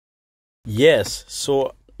Yes,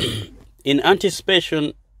 so in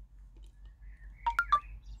anticipation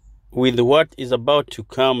with what is about to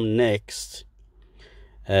come next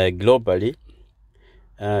globally,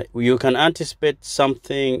 you can anticipate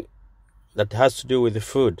something that has to do with the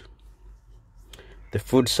food. The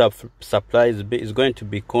food supply is going to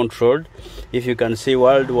be controlled. If you can see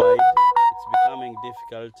worldwide, it's becoming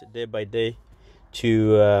difficult day by day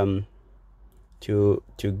to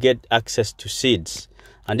get access to seeds,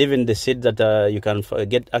 and even the seeds that you can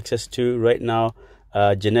get access to right now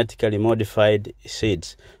are genetically modified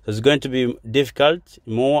seeds. So it's going to be difficult,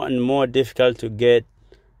 more and more difficult, to get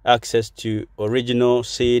access to original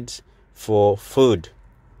seeds for food.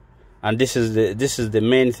 And this is the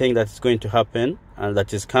main thing that's going to happen and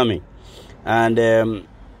that is coming. And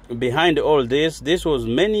behind all this was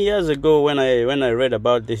many years ago when I read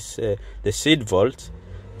about this the seed vault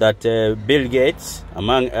that Bill Gates,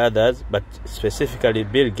 among others, but specifically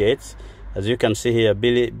Bill Gates, as you can see here,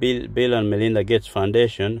 Bill and Melinda Gates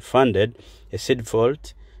Foundation funded a seed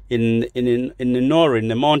vault in Norway, in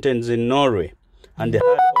the mountains in Norway, and they had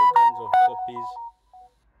all kinds of copies,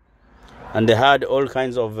 and they had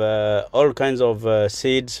all kinds of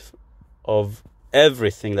seeds of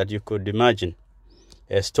everything that you could imagine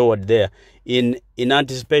stored there in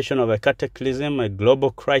anticipation of a cataclysm, a global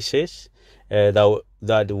crisis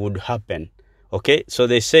that would happen. Okay, so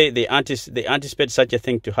they say they anticipate such a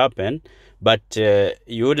thing to happen, but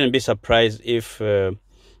you wouldn't be surprised if the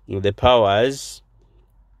powers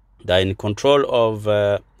that are in control of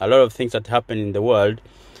a lot of things that happen in the world,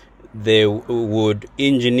 they would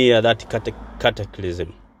engineer that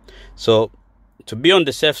cataclysm. So to be on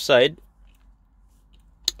the safe side,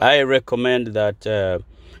 I recommend that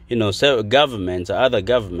governments, other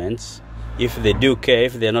governments, if they do care,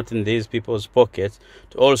 if they're not in these people's pockets,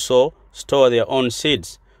 to also store their own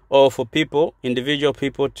seeds, or for people, individual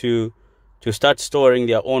people, to start storing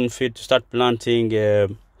their own food, to start planting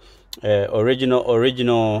original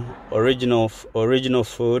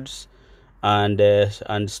foods,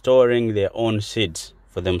 and storing their own seeds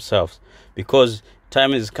for themselves, because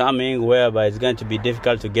time is coming whereby it's going to be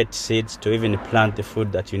difficult to get seeds to even plant the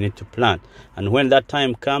food that you need to plant. And when that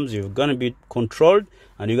time comes, you're going to be controlled,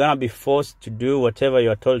 and you're going to be forced to do whatever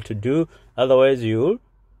you're told to do. Otherwise, you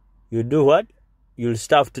do what? You'll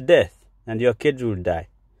starve to death, and your kids will die.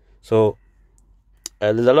 So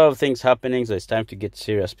there's a lot of things happening, so it's time to get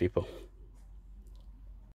serious, people.